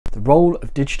The role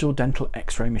of digital dental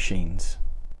X-ray machines.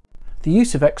 The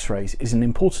use of X-rays is an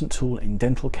important tool in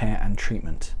dental care and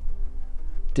treatment.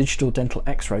 Digital dental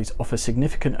X-rays offer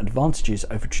significant advantages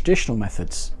over traditional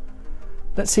methods.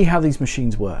 Let's see how these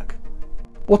machines work.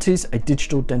 What is a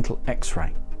digital dental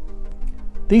X-ray?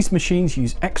 These machines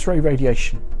use X-ray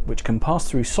radiation, which can pass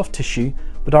through soft tissue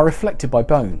but are reflected by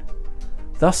bone.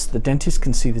 Thus, the dentist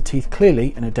can see the teeth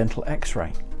clearly in a dental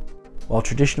X-ray. While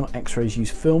traditional X-rays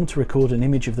use film to record an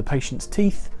image of the patient's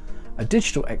teeth, a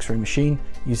digital X-ray machine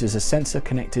uses a sensor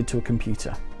connected to a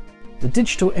computer. The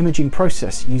digital imaging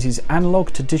process uses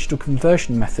analog to digital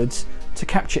conversion methods to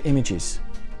capture images.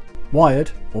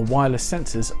 Wired or wireless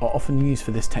sensors are often used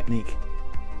for this technique.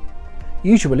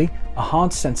 Usually, a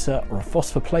hard sensor or a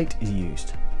phosphor plate is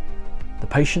used. The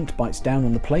patient bites down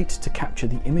on the plate to capture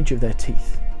the image of their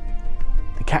teeth.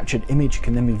 The captured image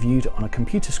can then be viewed on a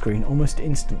computer screen almost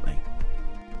instantly.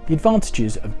 The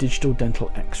advantages of digital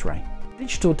dental X-ray.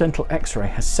 Digital dental X-ray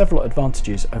has several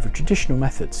advantages over traditional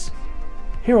methods.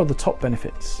 Here are the top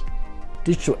benefits.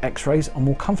 Digital X-rays are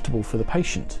more comfortable for the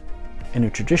patient. In a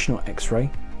traditional X-ray,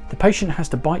 the patient has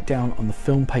to bite down on the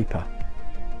film paper.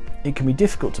 It can be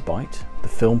difficult to bite, the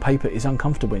film paper is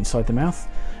uncomfortable inside the mouth,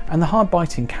 and the hard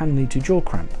biting can lead to jaw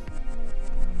cramp.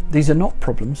 These are not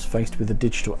problems faced with a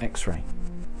digital X-ray.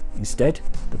 Instead,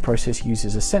 the process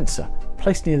uses a sensor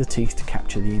placed near the teeth to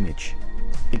capture the image.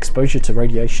 Exposure to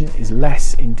radiation is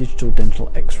less in digital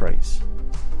dental X-rays.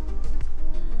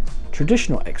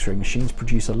 Traditional X-ray machines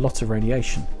produce a lot of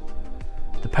radiation.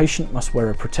 The patient must wear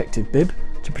a protective bib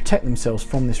to protect themselves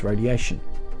from this radiation.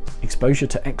 Exposure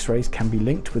to X-rays can be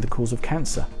linked with the cause of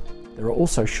cancer. There are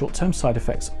also short-term side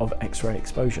effects of X-ray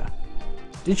exposure.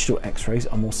 Digital X-rays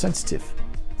are more sensitive.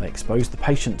 They expose the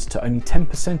patient to only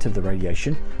 10% of the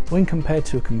radiation when compared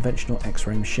to a conventional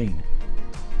X-ray machine.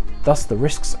 Thus, the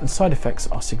risks and side effects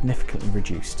are significantly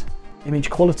reduced.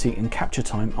 Image quality and capture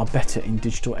time are better in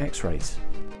digital X-rays.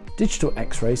 Digital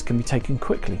X-rays can be taken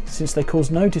quickly since they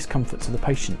cause no discomfort to the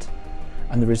patient,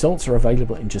 and the results are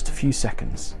available in just a few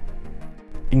seconds.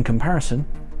 In comparison,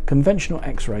 conventional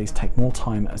X-rays take more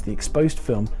time as the exposed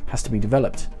film has to be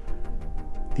developed.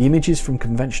 The images from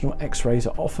conventional X-rays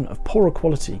are often of poorer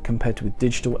quality compared with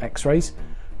digital X-rays,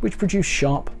 which produce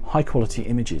sharp, high-quality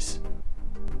images.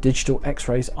 Digital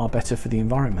X-rays are better for the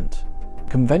environment.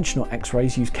 Conventional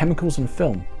X-rays use chemicals and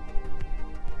film.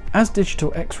 As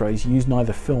digital X-rays use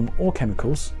neither film or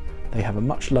chemicals, they have a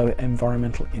much lower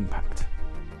environmental impact.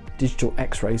 Digital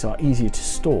X-rays are easier to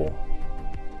store.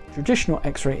 Traditional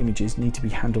X-ray images need to be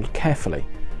handled carefully,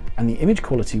 and the image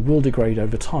quality will degrade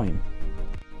over time.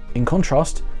 In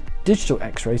contrast, digital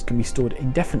X-rays can be stored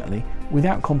indefinitely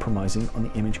without compromising on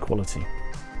the image quality.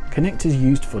 Connectors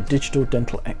used for digital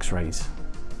dental X-rays.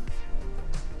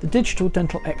 The digital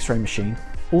dental X-ray machine,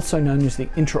 also known as the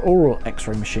intraoral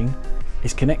X-ray machine,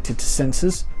 is connected to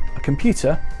sensors, a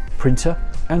computer, printer,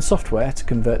 and software to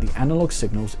convert the analog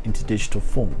signals into digital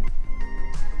form.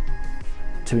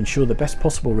 To ensure the best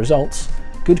possible results,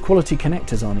 good quality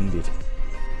connectors are needed.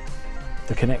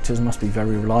 The connectors must be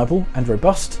very reliable and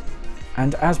robust,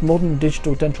 and as modern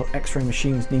digital dental X-ray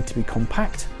machines need to be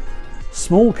compact,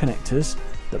 small connectors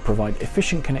that provide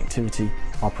efficient connectivity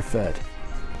are preferred.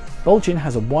 Bulgin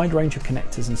has a wide range of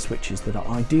connectors and switches that are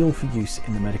ideal for use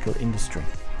in the medical industry.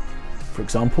 For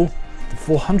example, the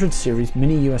 400 series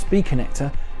mini USB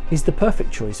connector is the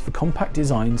perfect choice for compact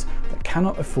designs that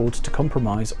cannot afford to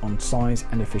compromise on size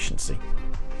and efficiency.